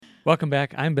Welcome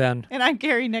back. I'm Ben, And I'm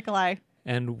Carrie Nikolai.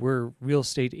 and we're real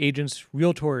estate agents,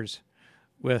 realtors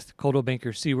with Coldwell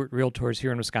Banker Siewert Realtors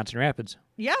here in Wisconsin Rapids.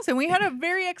 Yes, and we had a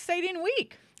very exciting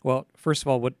week. Well, first of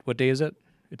all, what day is it?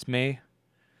 It's May?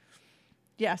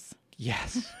 Yes.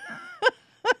 Yes.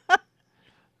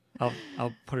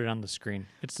 I'll put it on the screen.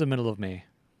 It's the middle of May.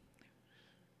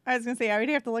 I was going to say, I would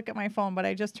have to look at my phone, but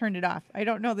I just turned it off. I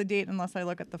don't know the date unless I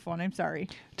look at the phone. I'm sorry.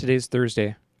 Today's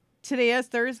Thursday. Today is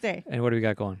Thursday. And what do we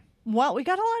got going? Well, we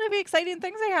got a lot of exciting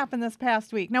things that happened this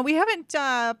past week. Now, we haven't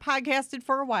podcasted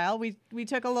for a while. We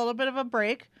took a little bit of a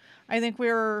break. I think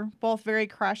we were both very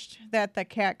crushed that the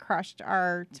cat crushed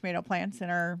our tomato plants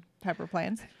and our pepper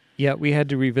plants. Yeah, we had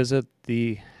to revisit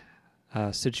the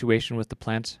situation with the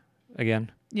plants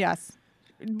again. Yes.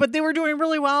 But they were doing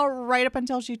really well right up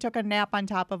until she took a nap on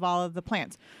top of all of the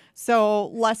plants. So,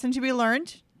 lesson to be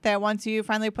learned that once you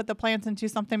finally put the plants into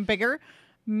something bigger,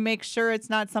 make sure it's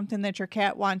not something that your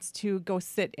cat wants to go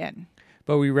sit in.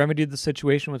 But we remedied the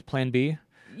situation with PlanB.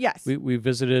 Yes. We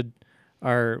visited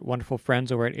our wonderful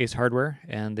friends over at Ace Hardware,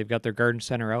 and they've got their garden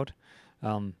center out,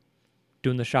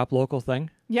 doing the shop local thing.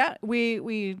 Yeah,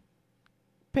 we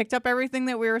picked up everything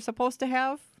that we were supposed to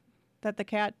have that the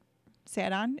cat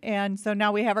sat on. And so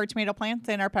now we have our tomato plants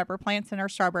and our pepper plants and our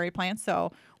strawberry plants.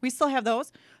 So we still have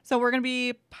those. So we're going to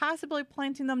be possibly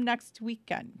planting them next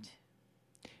weekend.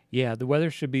 Yeah, the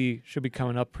weather should be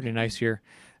coming up pretty nice here.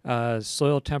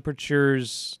 Soil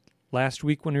temperatures last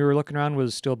week when we were looking around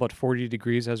was still about 40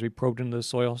 degrees as we probed into the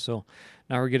soil. So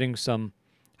now we're getting some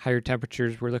higher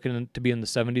temperatures. We're looking to be in the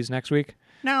 70s next week.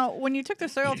 Now, when you took the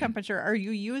soil temperature, are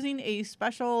you using a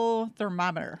special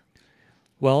thermometer?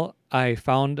 Well, I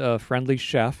found a friendly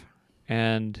chef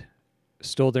and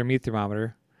stole their meat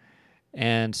thermometer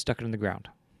and stuck it in the ground.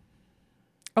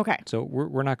 Okay. So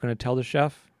we're not going to tell the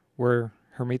chef where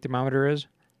her meat thermometer is.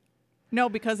 No,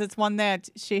 because it's one that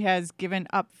she has given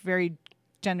up very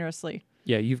generously.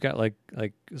 Yeah, you've got like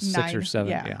 6 or 9. 7.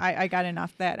 Yeah. I got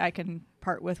enough that I can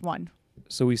part with one.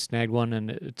 So we snagged one, and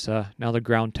it's now the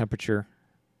ground temperature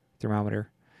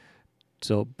thermometer.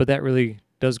 So, but that really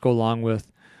does go along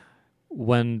with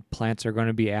when plants are going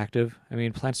to be active. I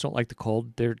mean, plants don't like the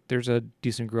cold. There's a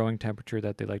decent growing temperature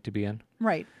that they like to be in.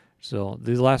 Right. So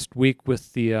the last week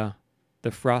with the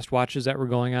frost watches that were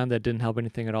going on, that didn't help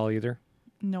anything at all either.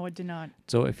 No, it did not.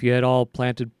 So if you had all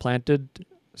planted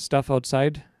stuff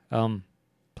outside,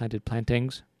 planted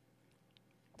plantings.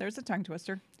 There's a tongue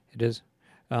twister. It is.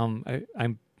 I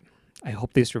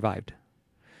hope they survived.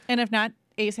 And if not,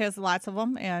 Ace has lots of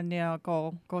them, and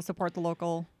go support the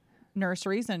local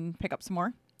nurseries and pick up some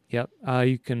more. Yep.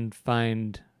 You can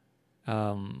find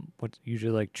what's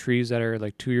usually like trees that are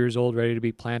like 2 years old, ready to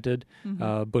be planted,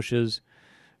 bushes,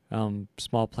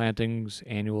 small plantings,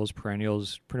 annuals,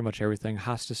 perennials, pretty much everything.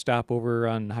 Hosta stop over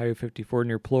on Highway 54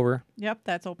 near Plover. Yep,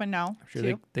 that's open now. I'm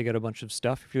sure they got a bunch of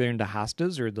stuff if you're into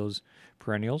hostas or those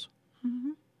perennials.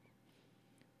 Mm-hmm.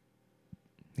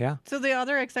 Yeah. So the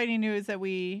other exciting news that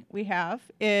we have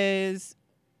is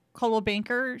Coldwell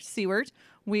Banker Siewert.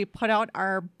 We put out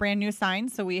our brand new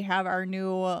signs. So we have our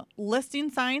new listing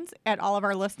signs at all of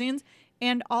our listings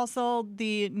and also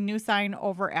the new sign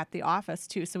over at the office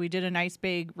too. So we did a nice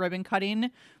big ribbon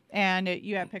cutting and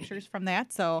you have pictures from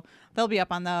that. So they'll be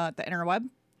up on the interweb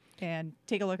and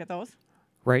take a look at those.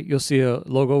 Right. You'll see a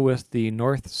logo with the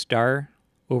North Star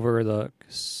over the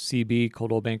CB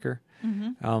Coldwell Banker.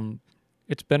 Mm-hmm.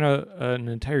 It's been an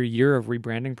entire year of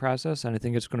rebranding process, and I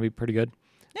think it's going to be pretty good.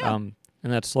 Yeah.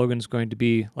 And that slogan is going to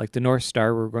be like the North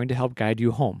Star. We're going to help guide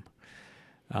you home.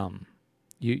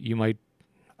 You might.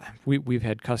 We've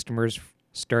had customers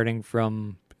starting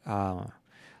from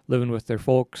living with their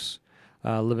folks,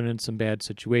 living in some bad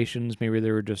situations. Maybe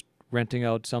they were just renting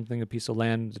out something, a piece of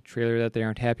land, a trailer that they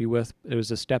aren't happy with. It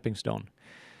was a stepping stone.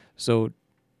 So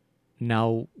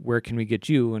now, where can we get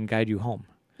you and guide you home?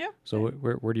 Yeah. So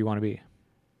where do you want to be?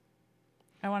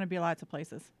 I want to be lots of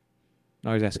places.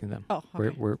 No, I was asking them. Oh, okay.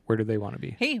 Where do they want to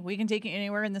be? Hey, we can take you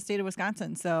anywhere in the state of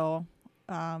Wisconsin. So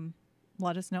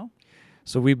let us know.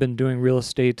 So we've been doing real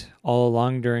estate all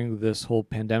along during this whole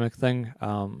pandemic thing.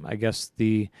 I guess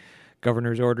the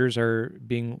governor's orders are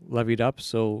being levied up.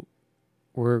 So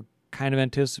we're kind of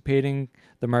anticipating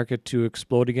the market to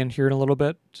explode again here in a little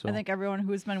bit. So I think everyone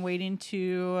who's been waiting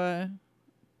to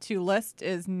list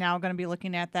is now going to be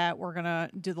looking at that. We're going to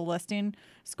do the listing.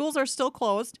 Schools are still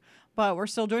closed, but we're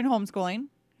still doing homeschooling.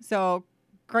 So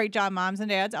great job, moms and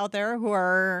dads out there who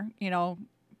are,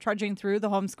 trudging through the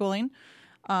homeschooling.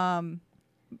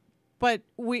 But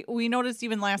we noticed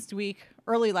even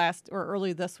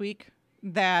early this week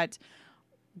that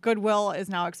Goodwill is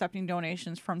now accepting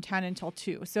donations from 10 until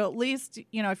 2. So at least,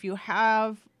 if you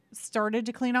have started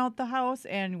to clean out the house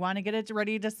and want to get it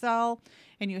ready to sell,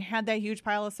 and you had that huge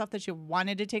pile of stuff that you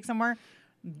wanted to take somewhere,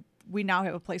 we now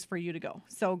have a place for you to go.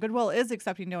 So Goodwill is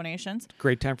accepting donations.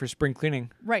 Great time for spring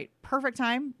cleaning. Right. Perfect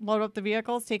time. Load up the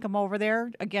vehicles, take them over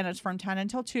there. Again, it's from 10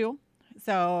 until 2.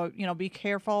 So, be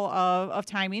careful of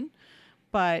timing.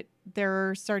 But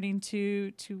they're starting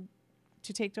to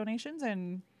take donations,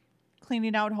 and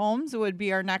cleaning out homes would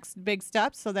be our next big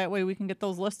step. So that way we can get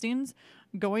those listings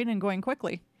going and going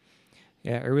quickly.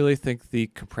 Yeah, I really think the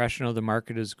compression of the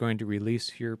market is going to release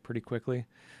here pretty quickly.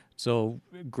 So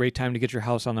great time to get your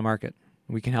house on the market.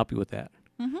 We can help you with that.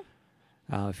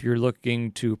 Mm-hmm. If you're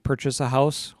looking to purchase a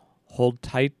house, hold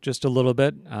tight just a little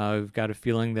bit. We've got a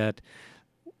feeling that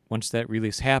once that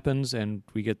release happens and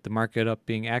we get the market up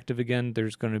being active again,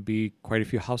 there's going to be quite a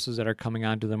few houses that are coming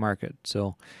onto the market.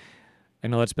 So I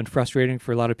know that's been frustrating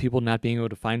for a lot of people not being able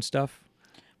to find stuff.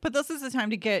 But this is the time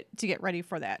to get ready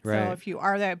for that. Right. So if you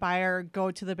are that buyer, go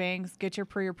to the banks, get your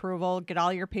pre-approval, get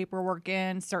all your paperwork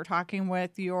in, start talking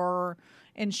with your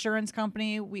insurance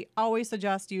company. We always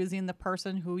suggest using the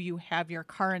person who you have your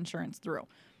car insurance through,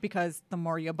 because the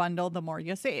more you bundle, the more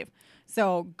you save.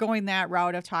 So going that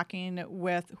route of talking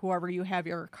with whoever you have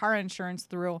your car insurance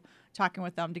through, talking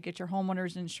with them to get your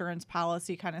homeowner's insurance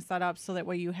policy kind of set up, so that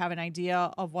way you have an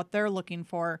idea of what they're looking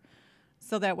for.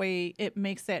 So that way it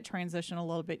makes that transition a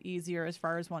little bit easier, as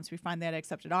far as once we find that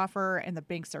accepted offer and the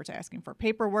bank starts asking for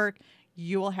paperwork,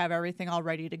 you will have everything all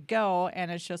ready to go.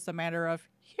 And it's just a matter of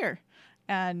here,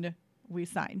 and we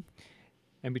sign.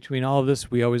 And between all of this,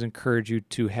 we always encourage you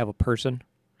to have a person,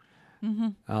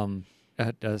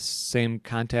 a same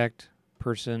contact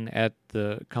person at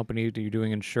the company that you're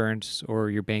doing insurance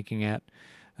or you're banking at.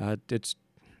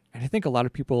 And I think a lot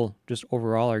of people just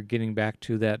overall are getting back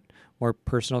to that more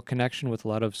personal connection with a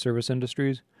lot of service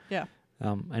industries. Yeah.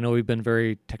 I know we've been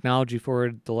very technology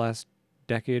forward the last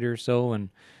decade or so, and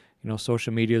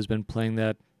social media has been playing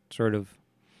that sort of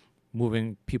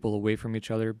moving people away from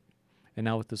each other. And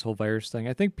now with this whole virus thing,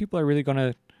 I think people are really going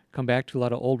to come back to a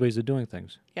lot of old ways of doing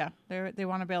things. Yeah, they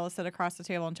want to be able to sit across the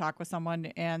table and talk with someone,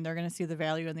 and they're going to see the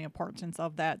value and the importance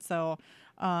of that. So,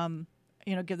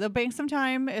 give the bank some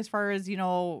time as far as,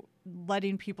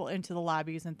 letting people into the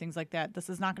lobbies and things like that. This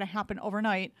is not going to happen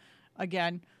overnight.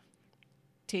 Again,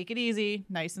 take it easy,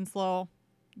 nice and slow.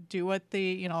 Do what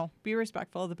be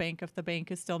respectful of the bank if the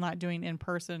bank is still not doing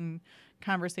in-person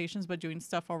conversations, but doing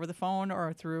stuff over the phone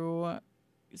or through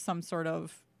some sort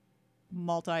of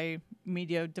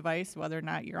multimedia device, whether or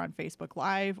not you're on Facebook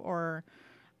Live or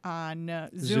on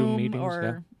Zoom meetings,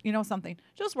 or something.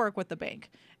 Just work with the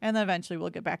bank, and then eventually we'll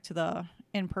get back to the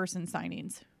in-person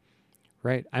signings.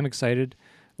 Right. I'm excited.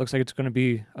 Looks like it's going to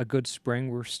be a good spring.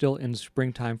 We're still in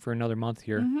springtime for another month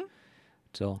here. Mm-hmm.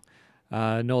 So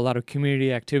I know a lot of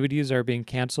community activities are being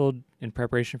canceled in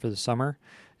preparation for the summer.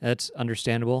 That's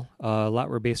understandable. A lot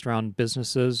were based around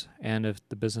businesses, and if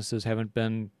the businesses haven't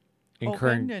been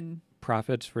incurring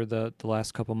profits for the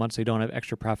last couple of months, they don't have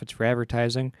extra profits for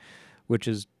advertising, which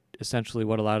is essentially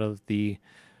what a lot of the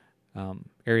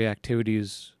area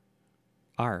activities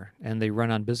are, and they run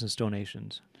on business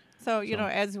donations. So,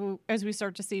 as we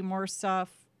start to see more stuff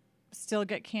still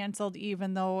get canceled,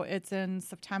 even though it's in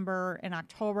September and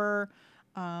October,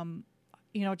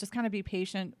 just kind of be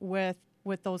patient with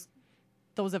those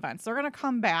events. They're going to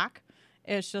come back.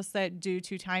 It's just that due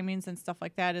to timings and stuff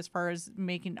like that, as far as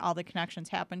making all the connections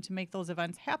happen to make those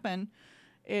events happen,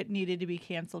 it needed to be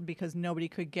canceled because nobody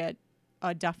could get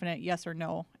a definite yes or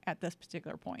no at this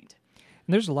particular point.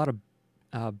 And there's a lot of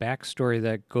backstory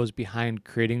that goes behind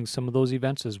creating some of those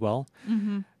events as well.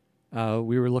 Mm-hmm.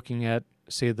 We were looking at,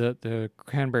 say, the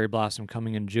cranberry blossom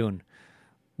coming in June.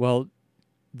 Well,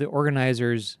 the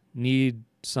organizers need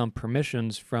some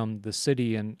permissions from the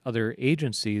city and other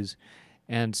agencies,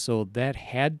 and so that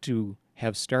had to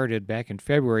have started back in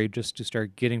February just to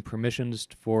start getting permissions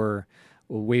for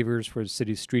waivers for the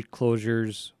city's street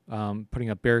closures, putting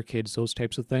up barricades, those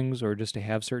types of things, or just to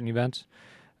have certain events.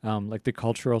 Like the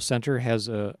Cultural Center has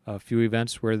a few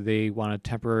events where they want a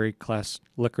temporary class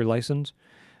liquor license.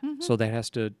 Mm-hmm. So that has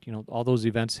to, all those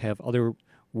events have other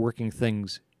working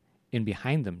things in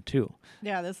behind them too.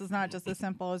 Yeah, this is not just as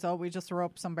simple as, we just throw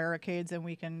up some barricades and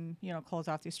we can, close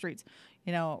off these streets.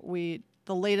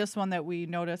 The latest one that we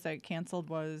noticed that canceled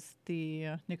was the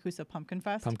Nakusa Pumpkin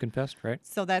Fest. Pumpkin Fest, right?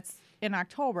 So that's in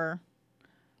October.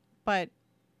 But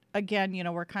again,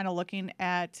 we're kind of looking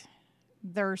at,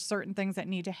 there are certain things that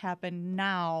need to happen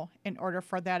now in order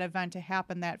for that event to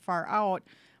happen that far out.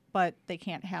 but they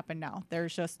can't happen now.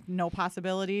 There's just no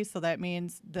possibility. So that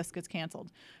means this gets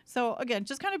canceled. So again,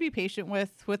 just kind of be patient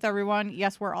with everyone.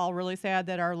 Yes, we're all really sad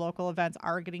that our local events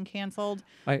are getting canceled,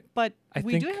 but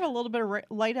we do have a little bit of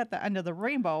light at the end of the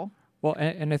rainbow. Well,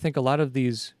 and I think a lot of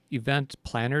these event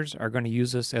planners are going to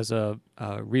use this as a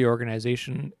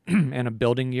reorganization and a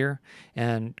building year,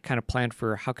 and kind of plan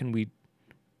for how can we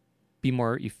be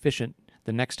more efficient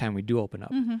the next time we do open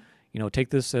up. Take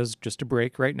this as just a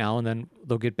break right now, and then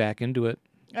they'll get back into it.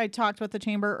 I talked with the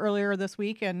chamber earlier this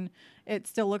week, and it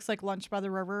still looks like Lunch by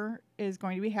the River is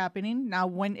going to be happening. Now,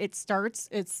 when it starts,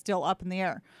 it's still up in the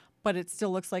air, but it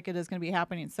still looks like it is going to be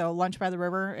happening. So Lunch by the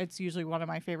River, it's usually one of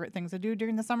my favorite things to do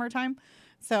during the summertime.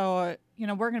 So,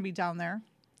 we're going to be down there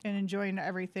and enjoying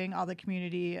everything, all the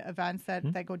community events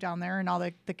that go down there and all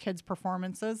the kids'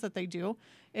 performances that they do.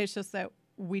 It's just that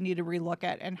we need to relook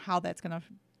at and how that's going to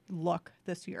look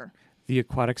this year. The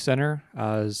Aquatic Center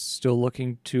is still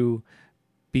looking to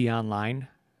be online.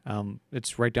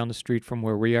 It's right down the street from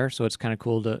where we are, so it's kind of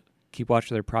cool to keep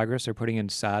watching their progress. They're putting in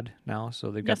sod now,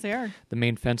 so they've got they are. The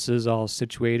main fences all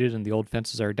situated, and the old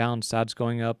fences are down. Sod's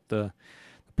going up. The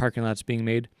parking lot's being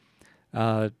made.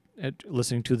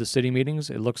 Listening to the city meetings,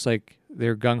 it looks like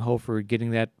they're gung-ho for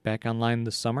getting that back online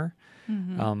this summer.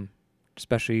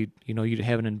 Especially, you'd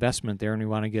have an investment there and you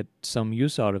want to get some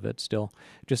use out of it still.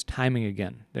 Just timing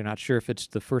again. They're not sure if it's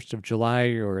the 1st of July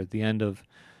or the end of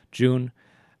June.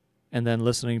 And then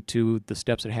listening to the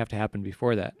steps that have to happen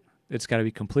before that. It's got to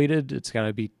be completed. It's got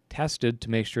to be tested to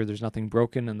make sure there's nothing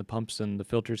broken and the pumps and the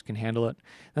filters can handle it.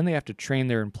 Then they have to train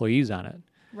their employees on it.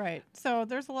 Right. So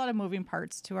there's a lot of moving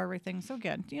parts to everything. So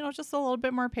again, just a little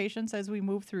bit more patience as we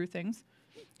move through things.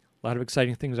 A lot of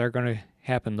exciting things are going to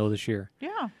happen, though, this year.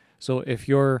 Yeah. So if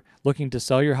you're looking to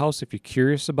sell your house, if you're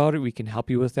curious about it, we can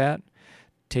help you with that.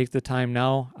 Take the time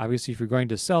now. Obviously, if you're going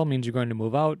to sell, means you're going to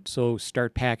move out. So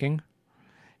start packing,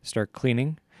 start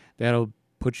cleaning. That'll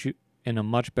put you in a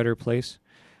much better place.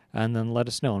 And then let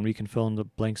us know, and we can fill in the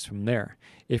blanks from there.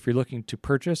 If you're looking to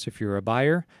purchase, if you're a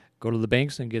buyer, go to the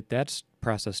banks and get that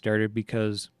process started,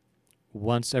 because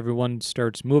once everyone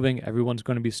starts moving, everyone's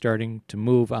going to be starting to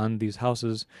move on these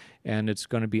houses, and it's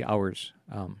going to be hours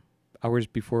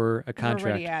before a contract. We're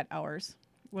already at hours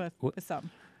with some,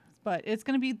 but it's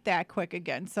going to be that quick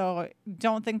again. So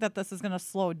don't think that this is going to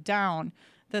slow down.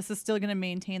 This is still going to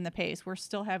maintain the pace. We're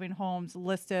still having homes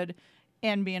listed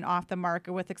and being off the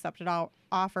market with accepted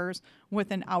offers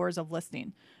within hours of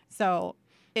listing. So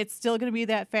it's still going to be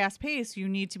that fast pace. You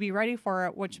need to be ready for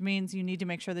it, which means you need to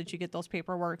make sure that you get those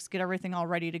paperworks, get everything all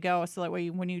ready to go. So that way,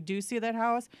 when you do see that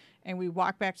house and we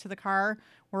walk back to the car,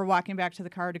 we're walking back to the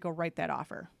car to go write that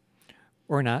offer.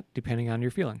 Or not, depending on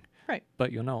your feeling. Right.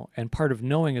 But you'll know. And part of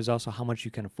knowing is also how much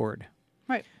you can afford.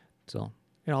 Right. So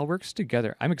it all works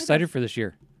together. I'm excited for this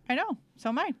year. I know. So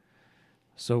am I.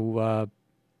 So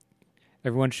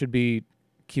everyone should be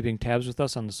keeping tabs with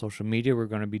us on the social media. We're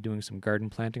going to be doing some garden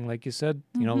planting, like you said.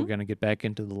 We're going to get back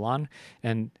into the lawn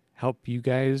and help you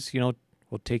guys. We'll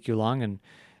take you along and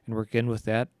work in with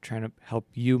that, trying to help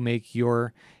you make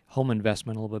your home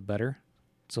investment a little bit better.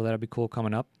 So that'll be cool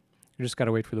coming up. You just got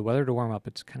to wait for the weather to warm up.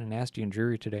 It's kind of nasty and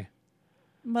dreary today.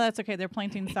 Well, that's okay. They're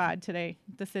planting sod today.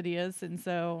 The city is, and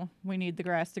so we need the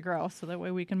grass to grow so that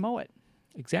way we can mow it.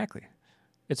 Exactly.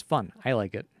 It's fun. I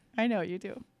like it. I know you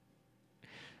do.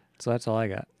 So that's all I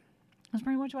got. That's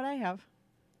pretty much what I have.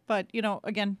 But,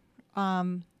 again...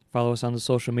 Follow us on the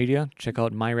social media. Check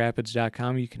out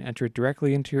myrapids.com. You can enter it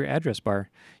directly into your address bar.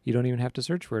 You don't even have to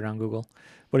search for it on Google.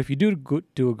 But if you do a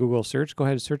Google search, go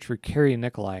ahead and search for Carrie and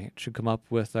Nikolai. It should come up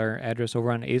with our address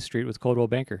over on 8th Street with Coldwell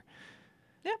Banker.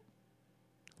 Yep.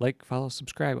 Like, follow,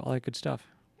 subscribe, all that good stuff.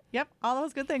 Yep, all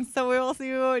those good things. So we will see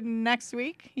you next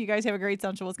week. You guys have a great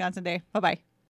Central Wisconsin day. Bye-bye.